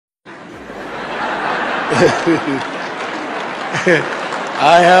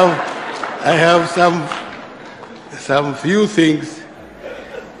I have some few things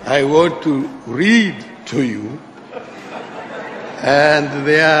I want to read to you, and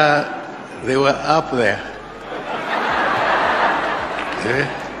they were up there.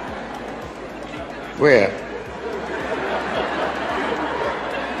 Where?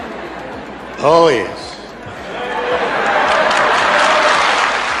 Oh, yes.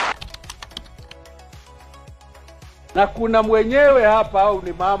 Na kuna mwenyewe hapa, au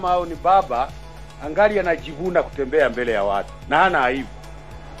ni mama au ni baba, angali anajivuna kutembea mbele ya watu na hana aibu.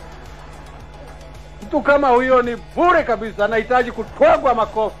 Mtu kama huyo ni bure kabisa, anahitaji kutwagwa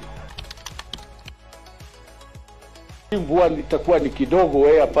makofi. Mvua itakuwa ni kidogo,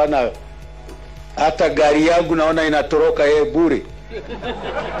 wewe hapana. Hata gari yangu naona inatoroka yeye bure.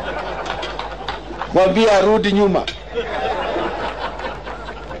 Mwambie arudi nyuma.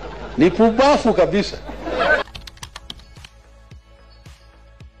 Ni pubafu kabisa.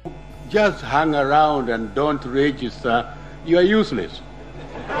 Just hang around and don't register. You are useless.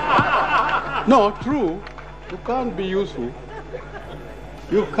 No, true. You can't be useful.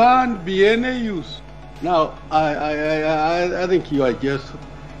 You can't be any use. Now, I think you are just...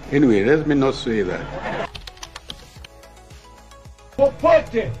 Anyway, let me not say that.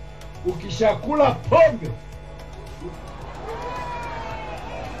 Popote ukishakula pombe,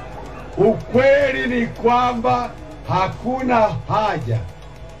 ukweli ni kwamba hakuna haja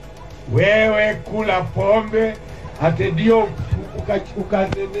wewe kula pombe hata ndio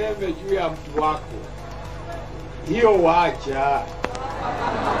ukazeneme juu ya mtu wako. Hiyo wacha.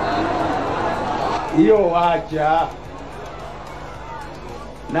 Hiyo wacha.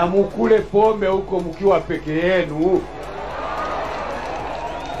 Na mukule pombe huko mkiwa peke yenu.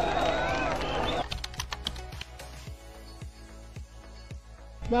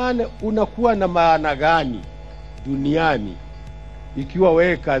 Maana unakuwa na maana gani duniani ikiwa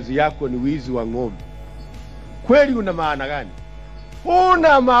wewe kazi yako ni wizi wa ng'ombe? Kweli una maana gani?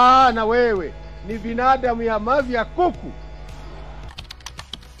 Una maana wewe ni binadamu ya mavi ya kuku.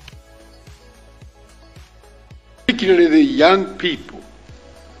 Particularly the young people,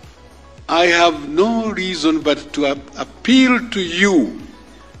 I have no reason but to appeal to you.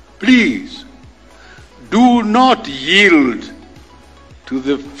 Please, do not yield to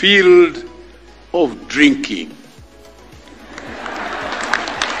the field of drinking.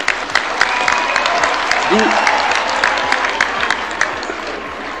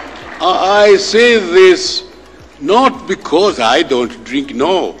 I say this not because I don't drink.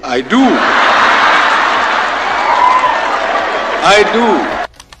 No, I do. I do.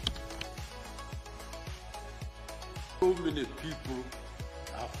 So many people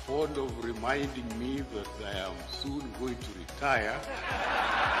are fond of reminding me that I am soon going to retire.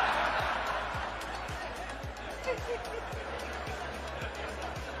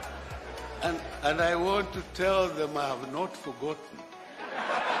 And I want to tell them I have not forgotten.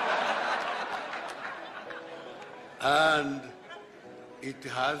 And it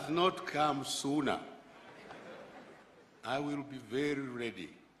has not come sooner. I will be very ready.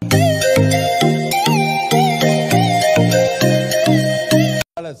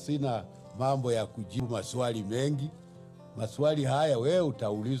 Wala sina mambo ya kujibu maswali mengi. Maswali haya wewe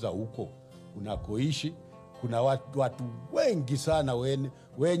utauliza huko unakoishi. Kuna watu wengi sana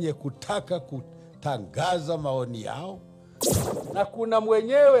wenye kutaka kutangaza maoni yao. Na kuna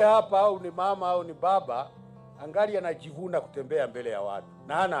mwenyewe hapa, au ni mama au ni baba, angali anajivuna kutembea mbele ya watu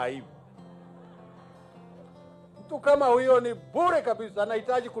na hana aibu. Mtu kama huyo ni bure kabisa,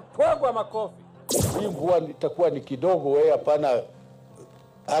 anahitaji kutwagwa makofi. Hii mvua itakuwa ni kidogo, wewe hapana.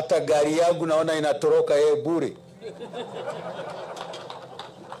 Hata gari yangu naona inatoroka yeye bure.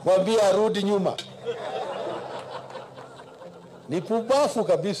 Mwambie arudi nyuma. Ni pubafu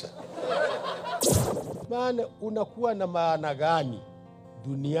kabisa. Maana unakuwa na maana gani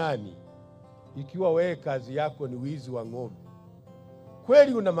duniani ikiwa wewe kazi yako ni wizi wa ng'ombe?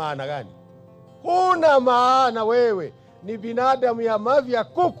 Kweli una maana gani? Una maana wewe ni binadamu ya mavi ya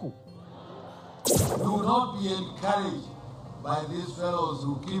kuku. Do not be encouraged by these fellows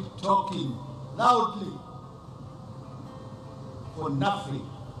who keep talking loudly for nothing.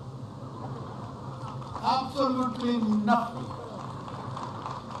 Absolutely nothing.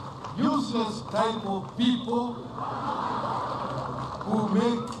 Useless type of people who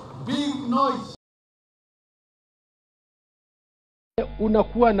make big noise.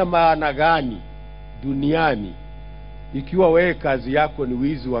 Unakuwa na maana gani duniani ikiwa wewe kazi yako ni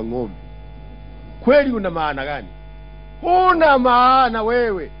wizi wa ng'ombe? Kweli una maana gani? Una maana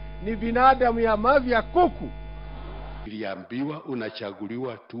wewe ni binadamu ya mavi ya kuku. Niliambiwa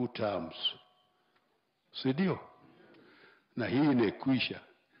unachaguliwa 2 terms. si ndio? Na hii imekwisha,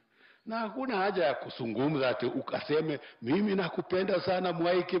 na hakuna haja ya kuzungumza ati ukaseme mimi nakupenda sana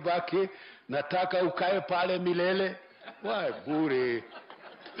Mwai Kibaki, nataka ukae pale milele. Why, bure.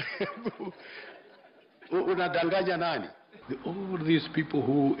 Unadanganya nani? All these people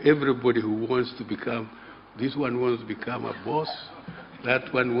who, everybody who wants to become, this one wants to become a boss,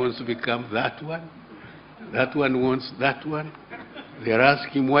 that one wants to become that one, that one wants that one. They're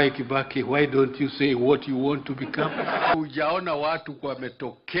asking Mwai Kibaki, why don't you say what you want to become? Hujaona watu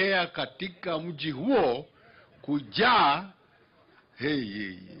wametokea katika mji huo kujaa.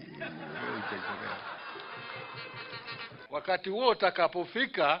 Hey. Wakati huo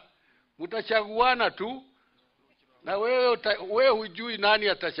utakapofika, mtachaguana tu, na wewe hujui nani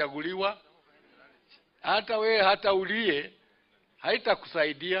atachaguliwa. Hata wewe hata ulie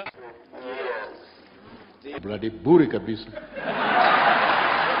haitakusaidia. Bloody bure kabisa.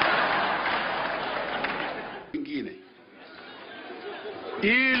 Ingine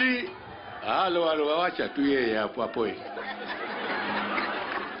ili wacha tu yeye hapo.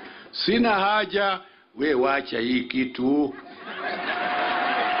 Sina haja, we wacha hii kitu.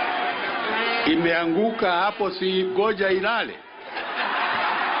 Imeanguka hapo, si goja ilale.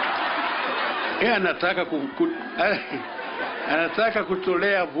 Anataka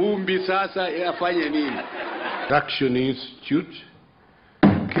kutolea vumbi sasa, afanye nini? Action Institute,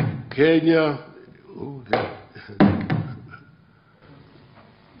 Kenya.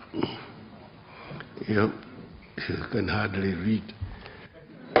 Yeah, I can hardly read.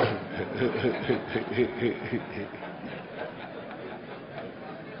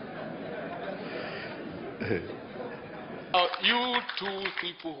 You two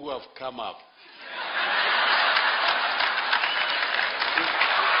people who have come up,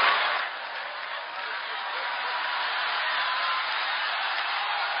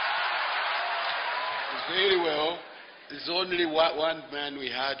 very well. There's only one man we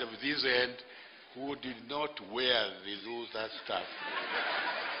had of this end who did not wear that stuff.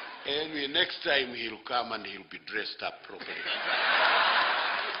 Anyway, next time he'll come and he'll be dressed up properly.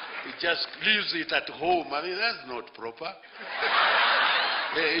 He just leaves it at home. I mean, that's not proper.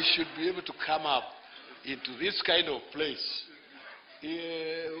 He should be able to come up into this kind of place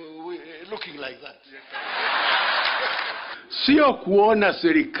looking like that. Sio kuona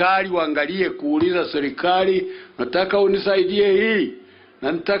serikali waangalie kuuliza serikali, nataka unisaidie hii,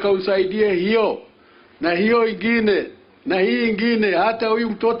 na nataka usaidie hiyo, na hiyo ingine, na hii ingine, hata huyu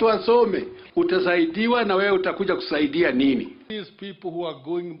mtoto asome. Utasaidiwa na wewe utakuja kusaidia nini? These people who are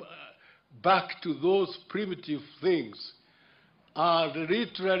going back to those primitive things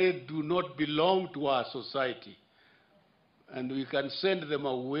literally do not belong to our society. And we can send them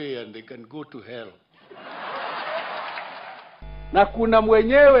away and they can go to hell. Na kuna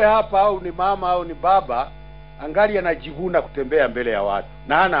mwenyewe hapa, au ni mama au ni baba, angali anajivuna kutembea mbele ya watu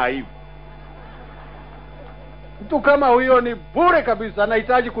na hana aibu. Mtu kama huyo ni bure kabisa,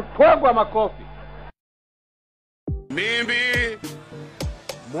 anahitaji kutwagwa makofi. Mimi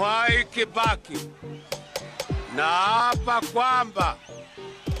Mwai Kibaki naapa kwamba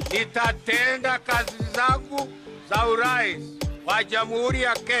nitatenda kazi zangu za urais wa Jamhuri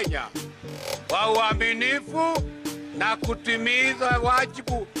ya Kenya kwa uaminifu na kutimiza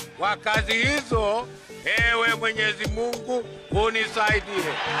wajibu wa kazi hizo. Ewe Mwenyezi Mungu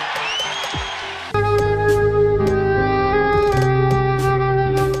unisaidie.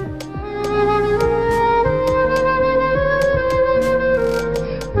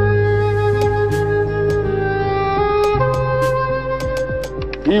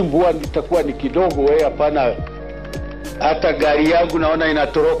 Hii mvua itakuwa ni kidogo, wewe hapana. Hata gari yangu naona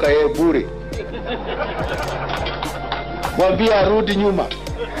inatoroka yeye bure. Mwambie arudi nyuma.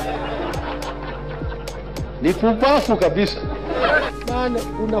 Ni pumbafu kabisa. Maana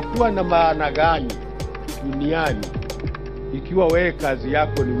unakuwa na maana gani duniani ikiwa wewe kazi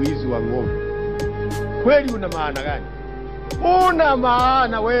yako ni wizi wa ng'ombe? Kweli una maana gani? Una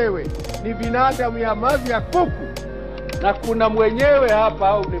maana wewe ni binadamu ya mavi ya kuku. Na kuna mwenyewe hapa,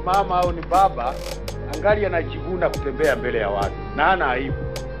 au ni mama au ni baba, angali anajivuna kutembea mbele ya watu na hana aibu.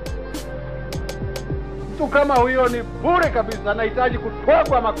 Mtu kama huyo ni bure kabisa, anahitaji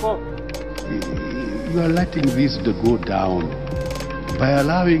kutwagwa makofi. You are letting this to go down by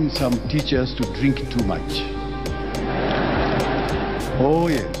allowing some teachers to drink too much. Oh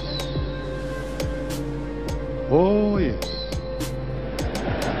yes. Oh yes.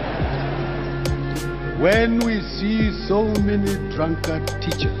 When we see so many drunkard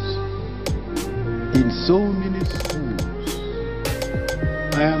teachers in so many schools,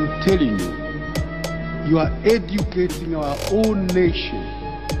 I am telling you, you are educating our own nation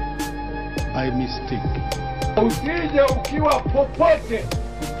I mistake. Usije ukiwa popote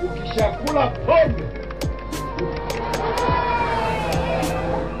ukishakula pombe.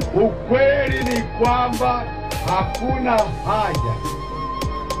 Ukweli ni kwamba hakuna haja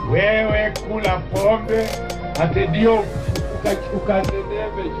wewe kula pombe ati ndio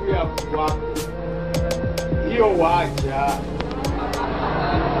ukazeneme juu ya kwako. Hiyo wacha.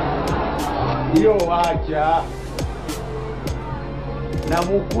 Hiyo wacha. Na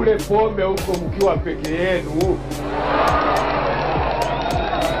mukule pombe huko mkiwa peke yenu.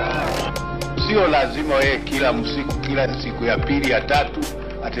 Sio lazima wewe kila siku ya pili ya tatu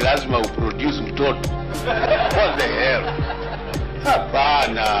ati lazima uproduce mtoto. What the hell?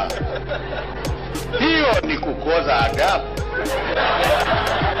 Hapana. Hiyo ni kukosa adabu.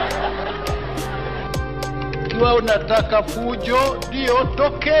 Ikiwa unataka fujo, ndio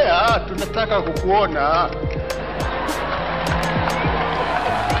tokea, tunataka kukuona.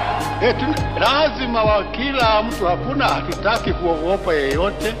 Lazima wa kila mtu, hakuna hatutaki kuogopa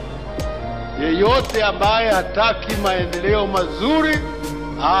yeyote. Yeyote ambaye hataki maendeleo mazuri,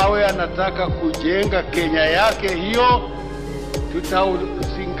 awe anataka kujenga Kenya yake, hiyo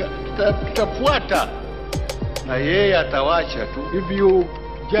tutafuata na yeye atawacha tu. If you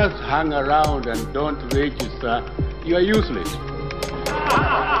just hang around and don't register, you are useless.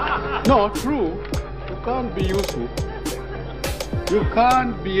 No, true. You can't be useful. You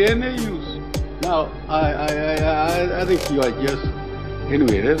can't be any use. Now, I think you are just...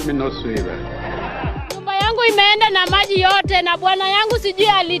 Anyway, let me not say that. Nyumba yangu imeenda na maji yote na bwana yangu sijui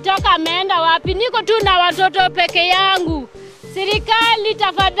alitoka ameenda wapi. Niko tu na watoto peke yangu. Serikali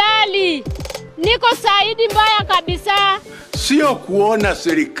tafadhali. Niko Saidi mbaya kabisa. Sio kuona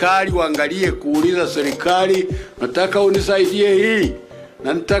serikali waangalie kuuliza serikali, nataka unisaidie hii,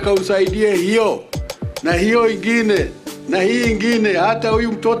 na nataka usaidie hiyo, na hiyo ingine, na hii ingine, hata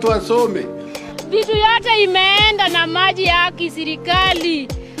huyu mtoto asome. Vitu yote imeenda na maji ya serikali.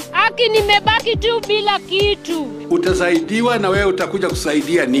 Aki nimebaki tu bila kitu. Utasaidiwa na wewe utakuja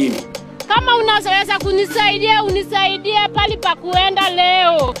kusaidia nini? Kama unaweza kunisaidia, unisaidie pali pa kuenda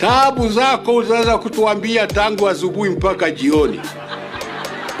leo. Taabu zako unaweza kutuambia tangu asubuhi mpaka jioni.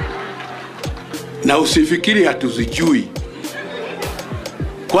 Na usifikiri hatuzijui.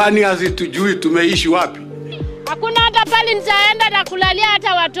 Kwani hazitujui tumeishi wapi? Hakuna hata pali nitaenda na kulalia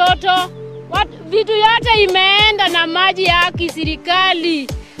hata watoto. Vitu yote imeenda na maji ya serikali.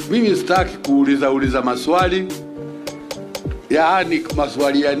 Mimi sitaki kuuliza maswali. Yaani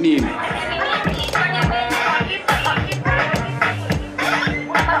maswali ya nini?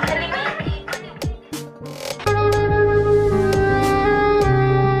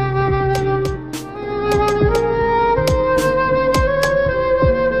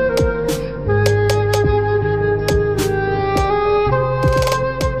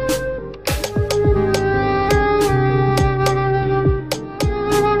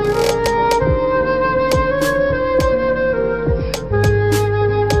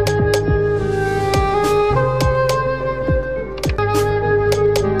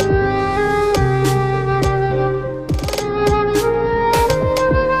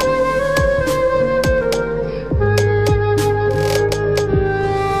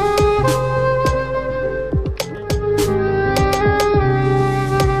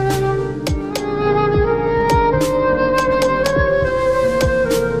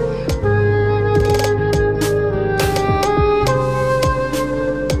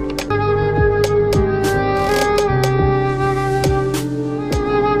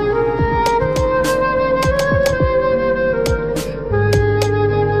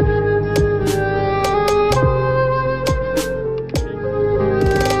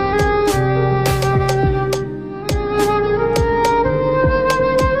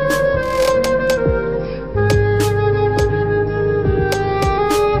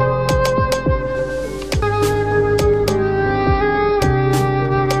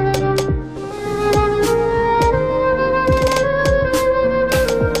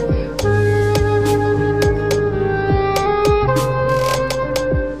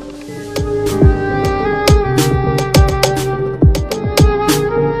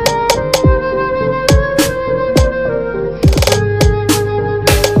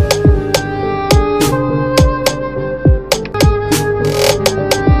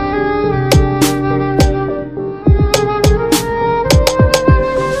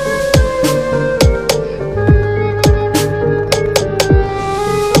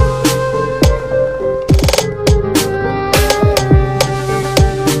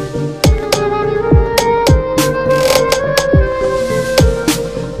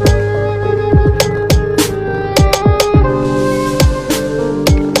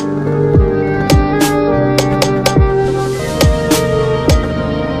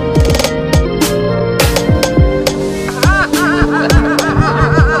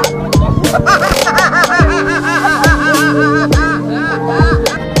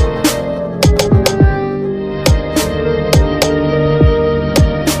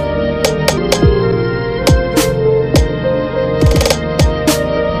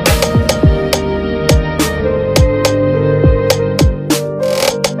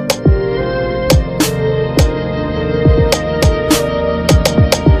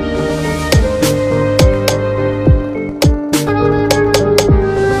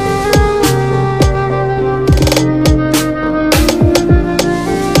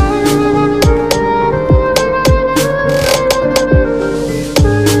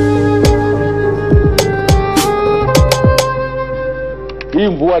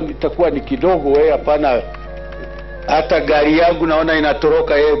 itakuwa ni kidogo. Wewe hapana, hata gari yangu naona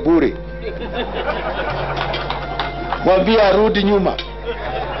inatoroka yeye bure. Mwambie arudi nyuma.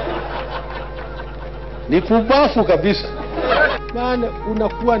 Ni pumbafu kabisa. Maana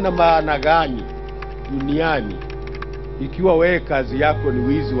unakuwa na maana gani duniani ikiwa wewe kazi yako ni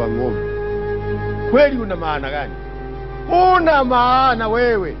wizi wa ng'ombe? Kweli una maana gani? Una maana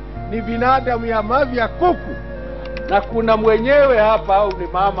wewe ni binadamu ya mavi ya kuku. Na kuna mwenyewe hapa, au ni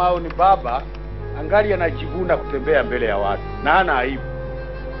mama au ni baba, angali anajivuna kutembea mbele ya watu na hana aibu.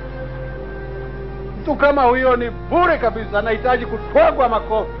 Mtu kama huyo ni bure kabisa, anahitaji kutwagwa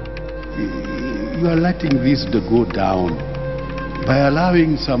makofi. You are letting this to go down by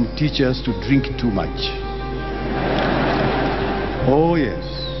allowing some teachers to drink too much. Oh yes.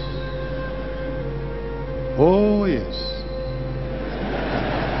 Oh yes.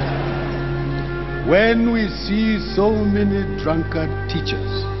 When we see so many drunkard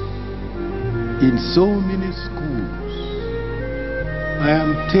teachers in so many schools, I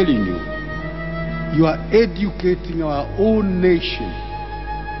am telling you, you are educating our own nation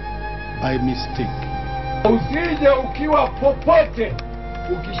by mistake. Usije ukiwa popote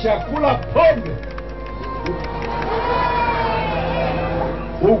ukishakula pombe.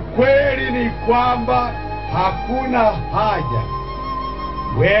 Ukweli ni kwamba hakuna haja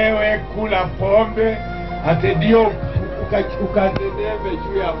wewe kula pombe ate ndio ukazendeme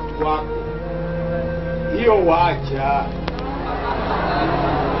juu ya mtu wako. Hiyo wacha.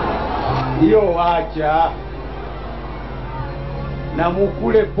 Hiyo wacha. Na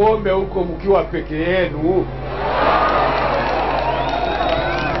mukule pombe huko mkiwa peke yenu.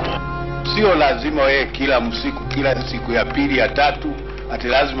 Sio lazima wewe kila siku ya pili ya tatu ati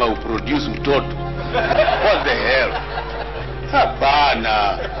lazima uproduce mtoto. What the hell?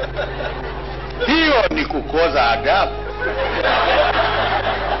 Hapana. Hiyo ni kukoza adabu.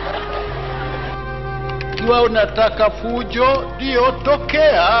 Kiwa unataka fujo, ndio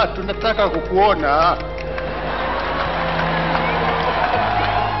tokea, tunataka kukuona.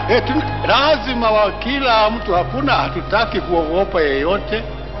 Lazima wa kila mtu, hakuna, hatutaki kuogopa yeyote.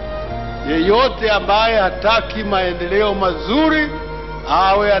 Yeyote ambaye hataki maendeleo mazuri,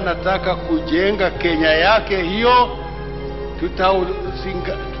 awe anataka kujenga Kenya yake, hiyo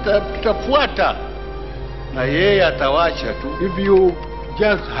tutafuata na yeye atawacha tu. If you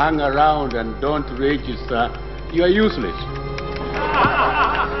just hang around and don't register, you are useless.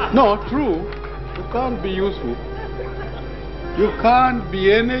 No, true. You can't be useful. You can't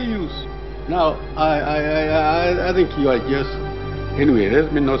be any use. Now, I think you are just... Anyway,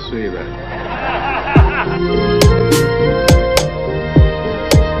 let me not say that.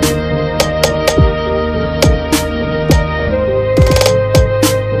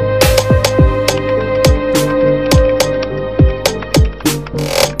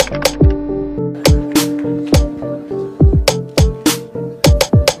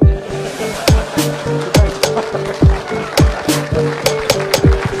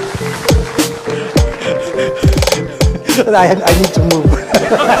 I need to move.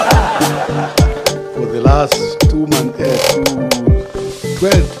 For the last 2 months,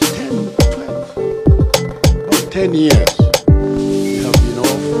 10 years, we have been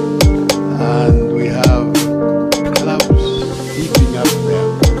off, and we have clubs heaping up there.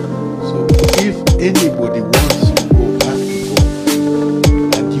 So if anybody wants to go back to golf,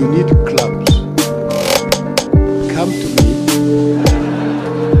 and you need clubs, come to me,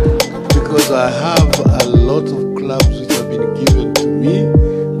 because I have a lot of clubs which have been given to me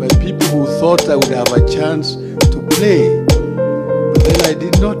by people who thought I would have a chance to play, but then I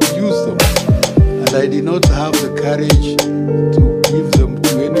did not use them, and I did not have the courage to give them to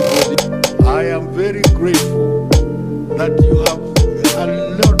anybody. I am very grateful that you have a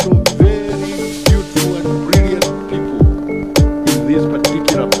lot of very beautiful and brilliant people in this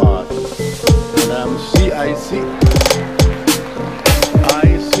particular part, and I see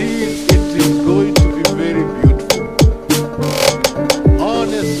it is going to be very beautiful.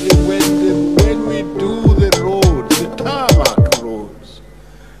 Honestly, when we do the roads, the tarmac roads,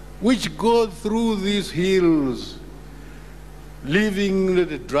 which go through these hills, leaving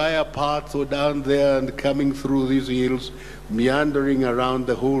the drier parts or down there and coming through these hills, meandering around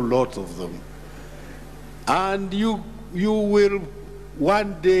the whole lot of them, and you will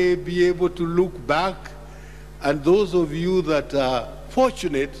one day be able to look back, and those of you that are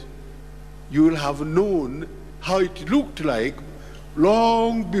fortunate, you will have known how it looked like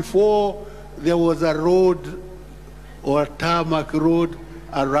long before there was a road or a tarmac road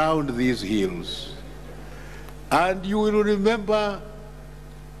around these hills. And you will remember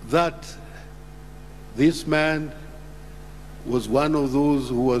that this man was one of those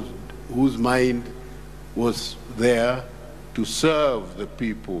whose mind was there to serve the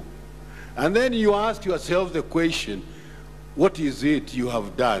people. And then you ask yourself the question, what is it you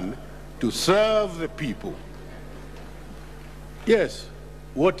have done to serve the people? Yes,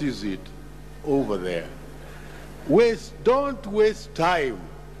 what is it over there? Don't waste time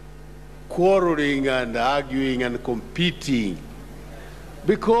quarreling and arguing and competing,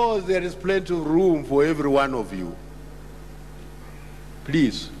 because there is plenty of room for every one of you.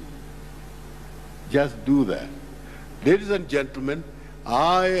 Please, just do that. Ladies and gentlemen,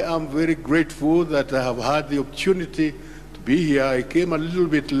 I am very grateful that I have had the opportunity to be here. I came a little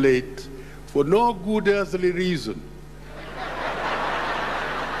bit late for no good earthly reason.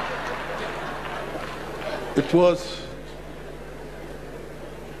 It was,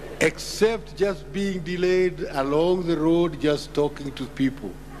 except just being delayed along the road, just talking to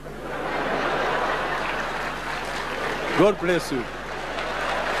people. God bless you.